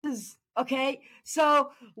is okay.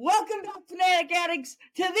 So, welcome back, Fanatic Addicts,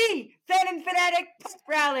 to the Fan and Fanatic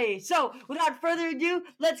PepRally. So, without further ado,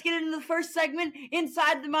 let's get into the first segment,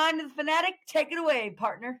 Inside the Mind of the Fanatic. Take it away,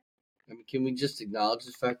 partner. I mean, can we just acknowledge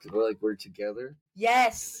the fact that we're together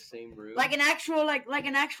Yes. in the same room? Like an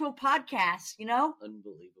actual podcast, you know?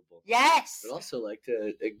 Unbelievable. Yes. I'd also like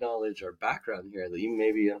to acknowledge our background here. That you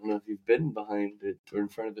maybe, I don't know if you've been behind it or in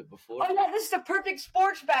front of it before. Oh yeah, this is the perfect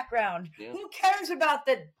sports background. Yeah. Who cares about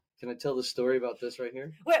the... Can I tell the story about this right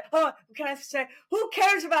here? Wait, can I say, who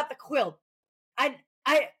cares about the quilt? I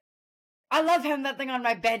love having that thing on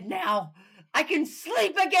my bed now. I can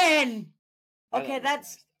sleep again. Okay,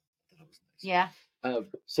 that's... That was nice. Yeah.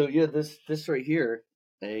 So yeah, this right here,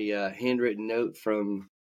 a handwritten note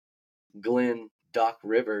from Glenn Doc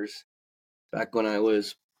Rivers, back when I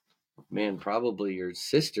was, probably your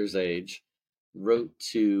sister's age, wrote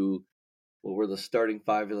to what were the starting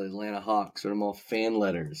five of the Atlanta Hawks, wrote them all fan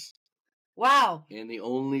letters. Wow. And the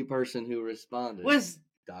only person who responded was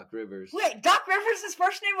Doc Rivers. Wait, Doc Rivers'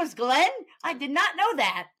 first name was Glenn? I did not know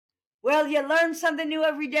that. Well, you learn something new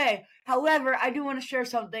every day. However, I do want to share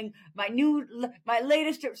something. My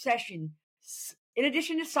latest obsession, in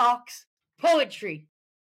addition to socks, poetry.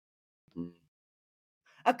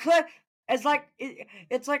 It's like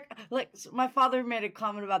my father made a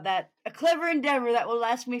comment about that. A clever endeavor that will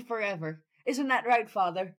last me forever. Isn't that right,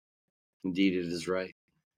 Father? Indeed, it is right.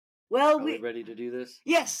 Well, Are we ready to do this?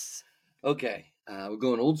 Yes. Okay, we're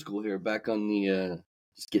going old school here. Back on the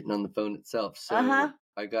just getting on the phone itself. So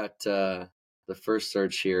I got the first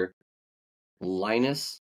search here.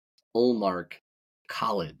 Linus Olmark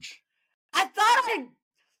College.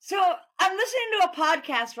 So I'm listening to a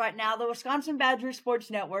podcast right now, the Wisconsin Badgers Sports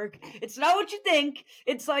Network. It's not what you think.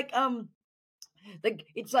 It's like the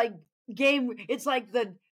game,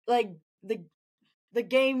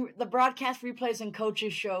 the broadcast replays and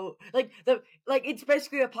coaches show. It's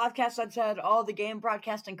basically a podcast that's had all the game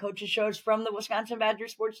broadcast and coaches shows from the Wisconsin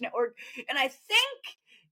Badgers Sports Network. And I think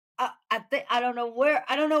I don't know where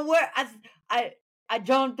I don't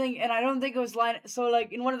think it was Linus. So,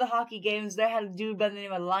 like, in one of the hockey games, they had a dude by the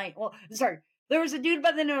name of Linus. Well, sorry, there was a dude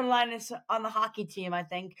by the name of Linus on the hockey team, I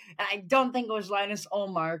think. And I don't think it was Linus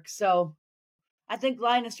Olmark. So, I think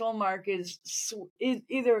Linus Olmark is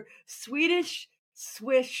either Swedish,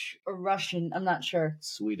 Swiss, or Russian. I'm not sure.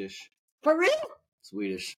 Swedish. For real?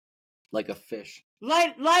 Swedish. Like a fish.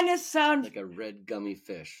 Linus sounds... like a red gummy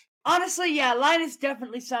fish. Honestly, yeah, Linus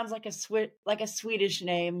definitely sounds like a Swedish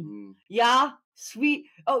name. Yeah, sweet.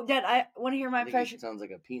 Oh, Dad, I want to hear my impression. It sounds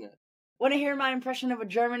like a peanut. Want to hear my impression of a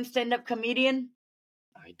German stand-up comedian?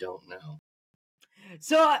 I don't know.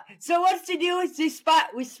 So what's to do with the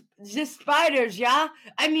spiders? Yeah,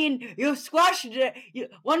 I mean, you squash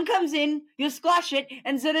it. One comes in, you squash it,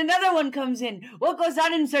 and then another one comes in. What goes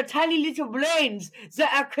on in their tiny little brains? They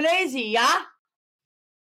are crazy. Yeah.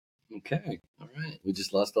 Okay, all right. We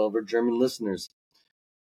just lost all of our German listeners.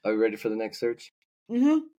 Are we ready for the next search?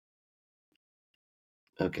 Mm-hmm.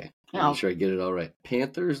 Okay, make sure I get it all right.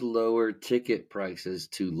 Panthers lower ticket prices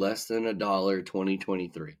to less than $1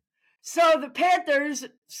 2023. So the Panthers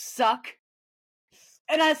suck.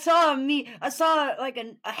 And I saw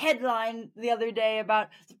a headline the other day about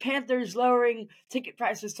the Panthers lowering ticket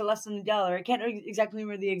prices to less than $1. I can't exactly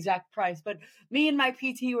remember the exact price, but me and my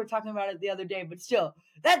PT were talking about it the other day. But still,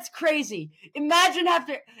 that's crazy. Imagine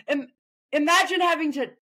having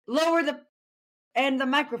to lower and the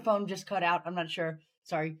microphone just cut out. I'm not sure.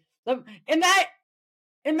 Sorry. Imagine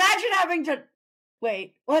having to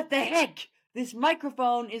wait. What the heck? This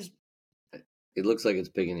microphone is. It looks like it's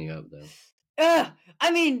picking you up though.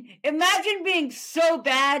 I mean, imagine being so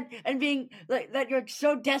bad and being like that you're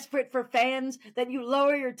so desperate for fans that you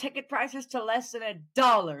lower your ticket prices to less than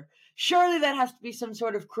 $1. Surely that has to be some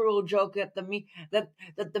sort of cruel joke that the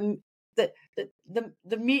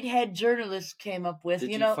meathead journalist came up with.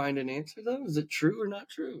 Did you find an answer though? Is it true or not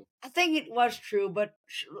true? I think it was true, but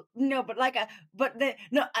I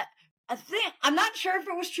think I'm not sure if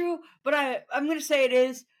it was true, but I'm going to say it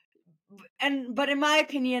is. But in my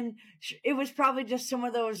opinion, it was probably just some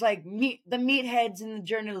of those like the meatheads in the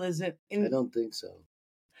journalism. I don't think so.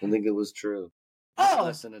 I think it was true.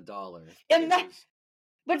 Less than $1.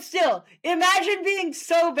 But still, imagine being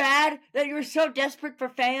so bad that you're so desperate for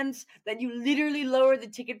fans that you literally lower the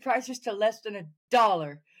ticket prices to less than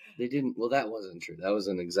 $1. They didn't. Well, that wasn't true. That was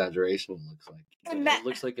an exaggeration. It looks like. It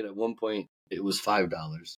looks like at one point it was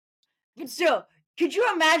 $5. But still, could you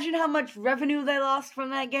imagine how much revenue they lost from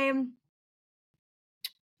that game?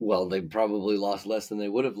 Well, they probably lost less than they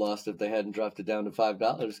would have lost if they hadn't dropped it down to $5.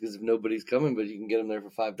 Because if nobody's coming, but you can get them there for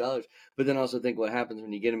 $5. But then also think what happens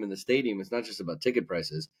when you get them in the stadium. It's not just about ticket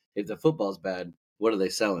prices. If the football's bad, what are they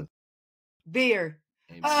selling? Beer.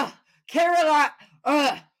 Amen.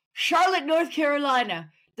 Carolina. Charlotte, North Carolina,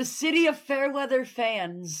 the city of fair weather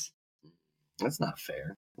fans. That's not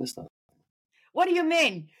fair. That's not. What do you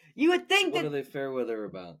mean? You would think What that. are they fair weather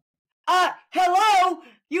about? Hello.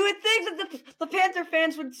 You would think that the Panther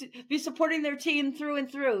fans would be supporting their team through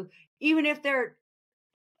and through, even if they're.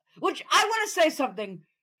 Which I want to say something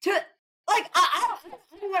to. Like, I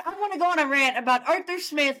want to go on a rant about Arthur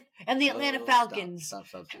Smith and the Atlanta Falcons. Stop.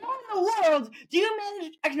 How in the world do you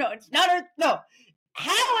manage? No, it's not. No.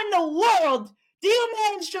 How in the world do you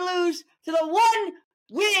manage to lose to the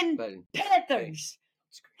one-win Panthers?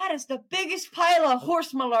 That is the biggest pile of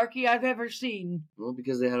horse malarkey I've ever seen. Well,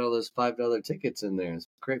 because they had all those $5 tickets in there.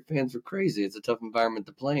 Great fans were crazy. It's a tough environment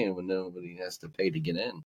to play in when nobody has to pay to get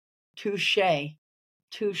in. Touche.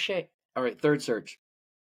 All right, third search.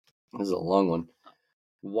 This is a long one.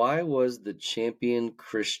 Why was the Champion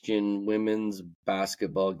Christian women's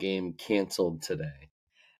basketball game canceled today?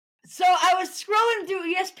 So I was scrolling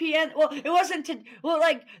through ESPN. Well, it wasn't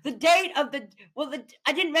like the date of the. Well,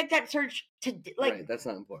 I didn't make that search to like. Right, that's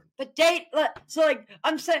not important. The date. So like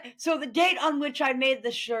I'm saying. So the date on which I made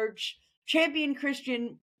the search, Champion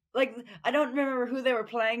Christian. Like I don't remember who they were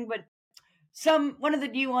playing, but one of the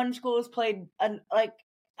D1 schools played a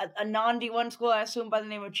non D1 school, I assume, by the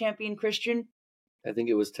name of Champion Christian. I think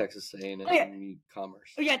it was Texas A&M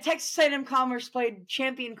Commerce. Oh yeah, Texas A&M Commerce played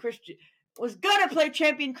Champion Christian. Was gonna play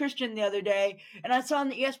Champion Christian the other day, and I saw on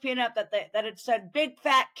the ESPN app that it said Big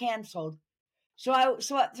Fat canceled. So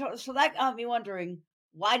that got me wondering,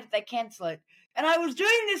 why did they cancel it? And I was doing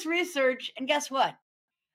this research, and guess what?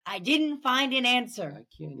 I didn't find an answer. I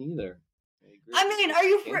can't either. I mean, are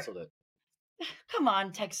you canceled it? Come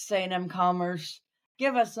on, Texas A&M Commerce,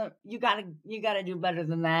 give us a. You gotta do better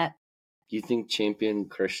than that. You think Champion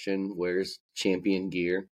Christian wears champion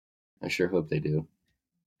gear? I sure hope they do.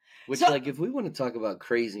 Which, if we want to talk about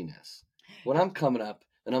craziness, when I'm coming up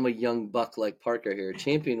and I'm a young buck like Parker here,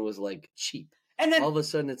 Champion was cheap. And then all of a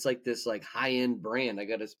sudden it's this high-end brand. I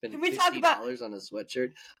got to spend $50 on a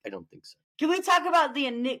sweatshirt. I don't think so. Can we talk about the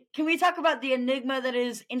enigma that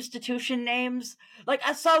is institution names? Like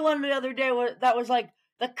I saw one the other day that was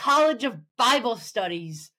the College of Bible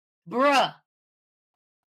Studies. Bruh.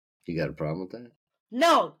 You got a problem with that?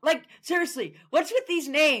 No, seriously, what's with these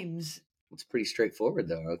names? It's pretty straightforward,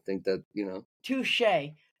 though. I think that, Touche.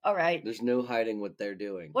 All right. There's no hiding what they're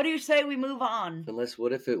doing. What do you say we move on? Unless,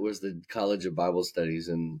 what if it was the College of Bible Studies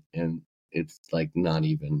and it's, not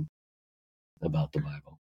even about the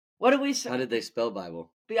Bible? What do we say? How did they spell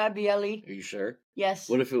Bible? B-I-B-L-E. Are you sure? Yes.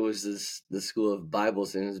 What if it was the School of Bible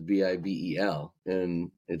and it's B-I-B-E-L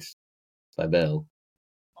and it's Bible?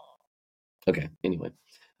 Okay, anyway.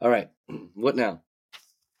 All right. What now?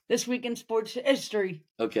 This week in sports history.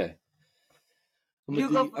 Okay.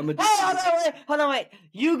 Hold on, wait.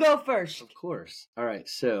 You go first. Of course. All right,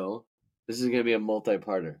 so this is going to be a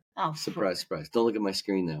multi-parter. Oh, surprise. Don't look at my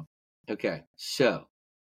screen, though. Okay, so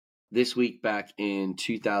this week back in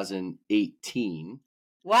 2018.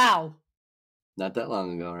 Wow. Not that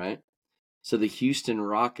long ago, right? So the Houston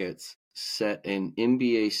Rockets set an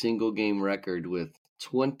NBA single-game record with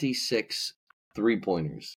 26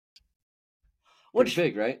 three-pointers. Which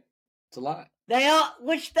big, right? It's a lot.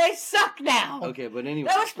 Which they suck now. Okay, but anyway.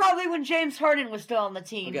 That was probably when James Harden was still on the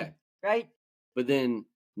team. Okay. Right? But then,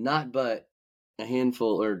 not but a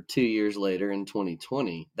handful or 2 years later in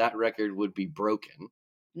 2020, that record would be broken.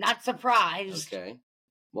 Not surprised. Okay.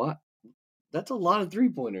 What? That's a lot of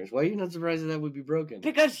three-pointers. Why are you not surprised that would be broken?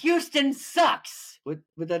 Because Houston sucks. But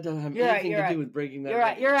that doesn't have anything to do with breaking that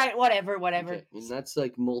record. You're right. Whatever. Okay. And that's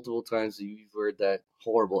multiple times that you've heard that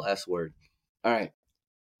horrible S word. All right.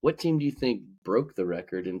 What team do you think broke the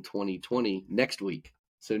record in 2020 next week?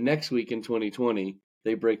 So next week in 2020,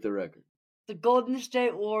 they break the record. The Golden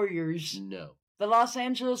State Warriors. No. The Los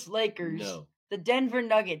Angeles Lakers. No. The Denver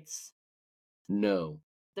Nuggets. No.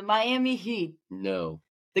 The Miami Heat. No.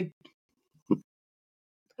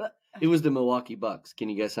 It was the Milwaukee Bucks. Can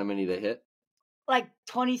you guess how many they hit?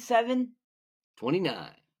 27? 29.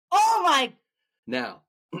 Oh my! Now,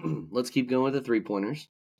 let's keep going with the three-pointers.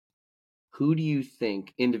 Who do you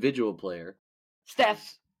think, individual player,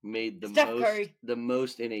 Steph made Curry. the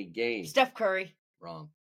most in a game? Steph Curry. Wrong.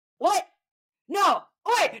 What? No.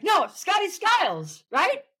 Wait, no. Scotty Skiles,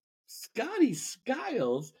 right? Scotty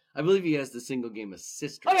Skiles? I believe he has the single game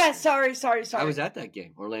assist. Oh yeah, sorry. I was at that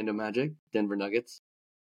game. Orlando Magic, Denver Nuggets.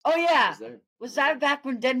 Oh yeah, was there. was that back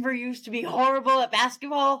when Denver used to be horrible at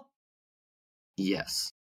basketball?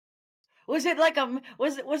 Yes. Was it like a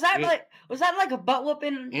was that like a butt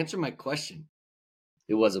whooping? Answer my question.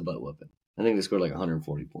 It was a butt whooping. I think they scored like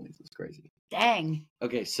 140 points. It's crazy. Dang.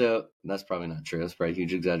 Okay, so that's probably not true. That's probably a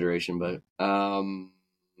huge exaggeration. But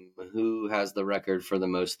who has the record for the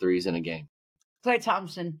most threes in a game? Klay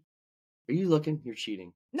Thompson. Are you looking? You're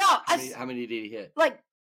cheating. No, How many did he hit? Like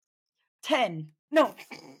 10. No.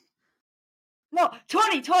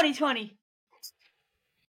 20.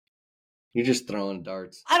 You're just throwing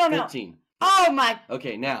darts. I don't know. 13. Oh my.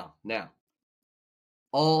 Okay, now.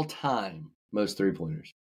 All time most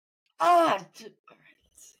 3-pointers. All right, let's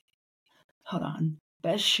see. Hold on.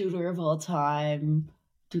 Best shooter of all time.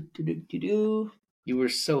 You were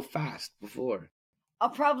so fast before. I'll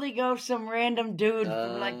probably go some random dude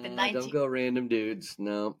from like the 19. Don't go random dudes.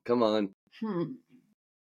 No, come on.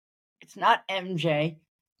 It's not MJ.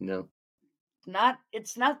 No.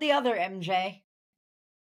 It's not the other MJ.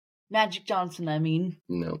 Magic Johnson, I mean.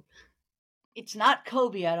 No. It's not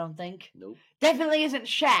Kobe, I don't think. Nope. Definitely isn't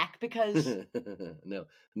Shaq because no.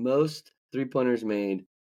 Most 3-pointers made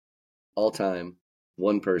all time,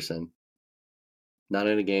 one person. Not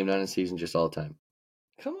in a game, not in a season, just all time.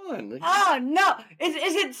 Come on. Oh no.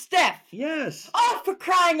 Is it Steph? Yes. Oh, for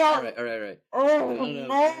crying out. All right. Oh no.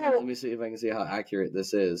 no. Let me see if I can see how accurate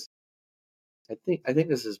this is. I think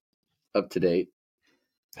this is up to date.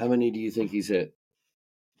 How many do you think he's hit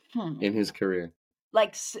in his career?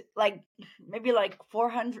 Like maybe like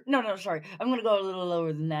 400. No, sorry. I'm going to go a little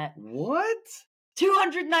lower than that. What?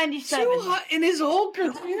 297. In his whole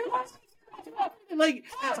career? Like,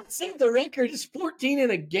 say the record is 14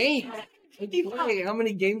 in a game. How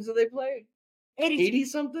many games do they play? 80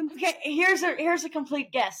 something? Okay, here's a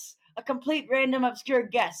complete guess. A complete random obscure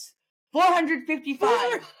guess.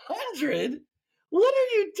 455. 400? What are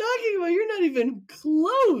you talking about? You're not even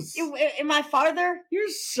close. Am I farther? You're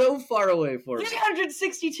so far away for me.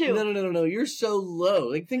 362. No. You're so low.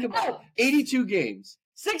 Like, think about 82 games.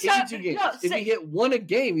 82 games. If he hit one a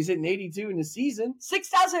game, he's hitting 82 in a season.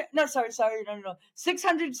 6,000. No, sorry. No.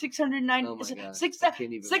 600, 609. Oh my God.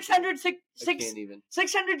 600,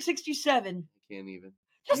 667. I can't even.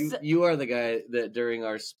 You are the guy that during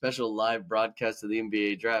our special live broadcast of the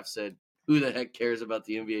NBA draft said, who the heck cares about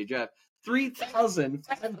the NBA draft?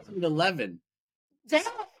 3,511.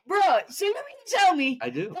 Bro, so you mean to tell me?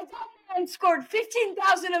 I do. That man scored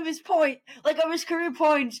 15,000 of his career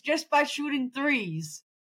points just by shooting threes.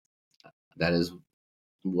 That is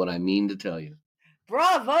what I mean to tell you.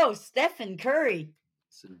 Bravo, Stephen Curry.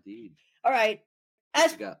 Yes, indeed. All right.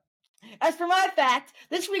 As for my fact,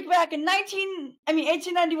 this week back in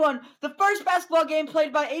 1891, the first basketball game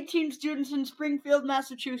played by 18 students in Springfield,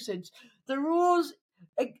 Massachusetts. The rules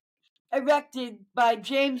erected by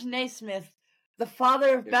James Naismith, the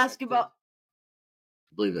father of basketball.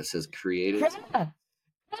 I believe that says created.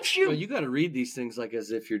 Well, you got to read these things like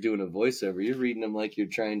as if you're doing a voiceover. You're reading them like you're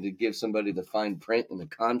trying to give somebody the fine print in the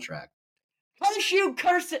contract. Curse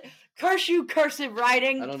you, cursive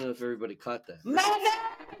writing. I don't know if everybody caught that. Mother!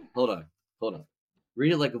 Hold on.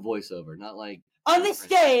 Read it like a voiceover, not like... On this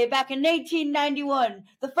day, back in 1891,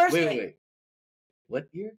 the first... Wait. What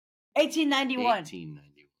year? 1891.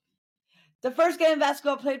 The first game of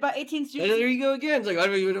basketball played by 18 students... There you go again. It's like...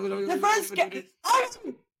 The first game...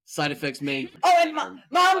 Side effects made... Oh, and Mom,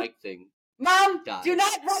 dies. Do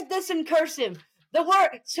not write this in cursive. The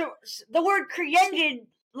word created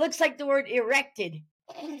looks like the word erected.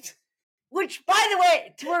 Which, by the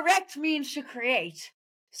way, to erect means to create.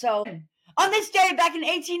 So, on this day back in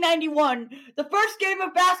 1891, the first game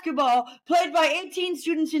of basketball played by 18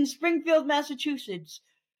 students in Springfield, Massachusetts,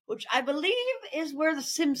 which I believe is where the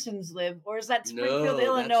Simpsons live, or is that Springfield,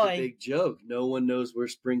 Illinois? No, that's a big joke. No one knows where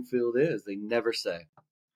Springfield is. They never say.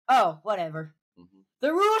 Oh, whatever. Mm-hmm.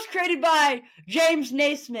 The rules created by James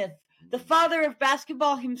Naismith, the father of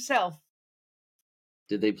basketball himself.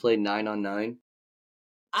 Did they play 9-on-9?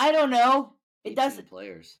 I don't know. It doesn't.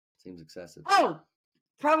 Players seems excessive. Oh,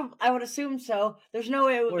 probably. I would assume so. There's no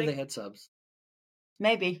way it would. Or they had subs.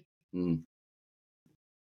 Maybe. All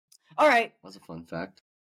right. That's a fun fact.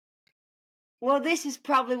 Well, this is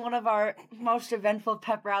probably one of our most eventful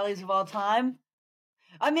pep rallies of all time.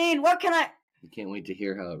 I mean, what can I? You can't wait to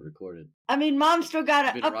hear how it recorded. I mean, Mom still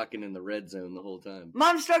gotta... Been rocking in the red zone the whole time.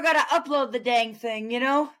 Mom still gotta upload the dang thing, you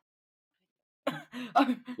know?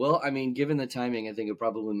 Well, I mean, given the timing, I think it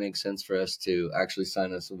probably makes sense for us to actually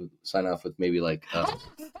sign off with maybe like...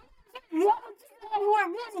 We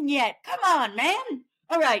weren't moving yet. Come on, man.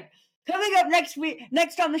 All right. Coming up next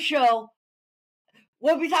on the show,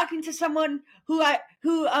 we'll be talking to someone who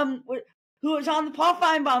who was on the Paul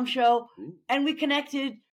Feinbaum show, Ooh. and we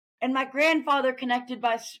connected. And my grandfather connected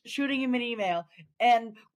by shooting him an email,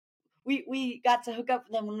 and we got to hook up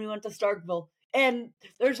with him when we went to Starkville. And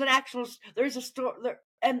there's a story,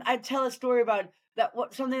 and I tell a story about that.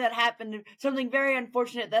 Something that happened, something very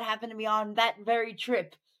unfortunate that happened to me on that very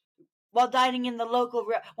trip while dining in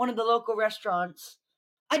one of the local restaurants.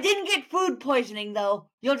 I didn't get food poisoning though.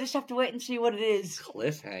 You'll just have to wait and see what it is.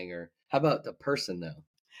 Cliffhanger. How about the person though?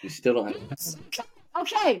 We still don't have.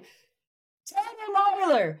 Okay. Tanner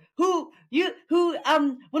Myler, who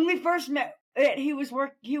when we first met, he was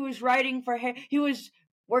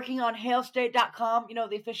working on hailstate.com,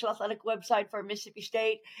 the official athletic website for Mississippi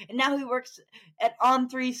State, and now he works at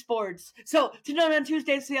On3 Sports. So tune in on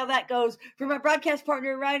Tuesday to see how that goes. For my broadcast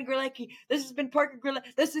partner Ryan Gerlecki, this has been Parker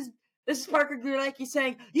Gerlecki. This is Parker Gerlecki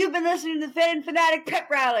saying, you've been listening to the Fan Fanatic Pep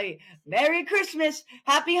Rally. Merry Christmas,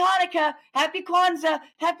 Happy Hanukkah, Happy Kwanzaa,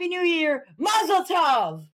 Happy New Year, Mazel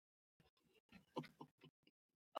Tov!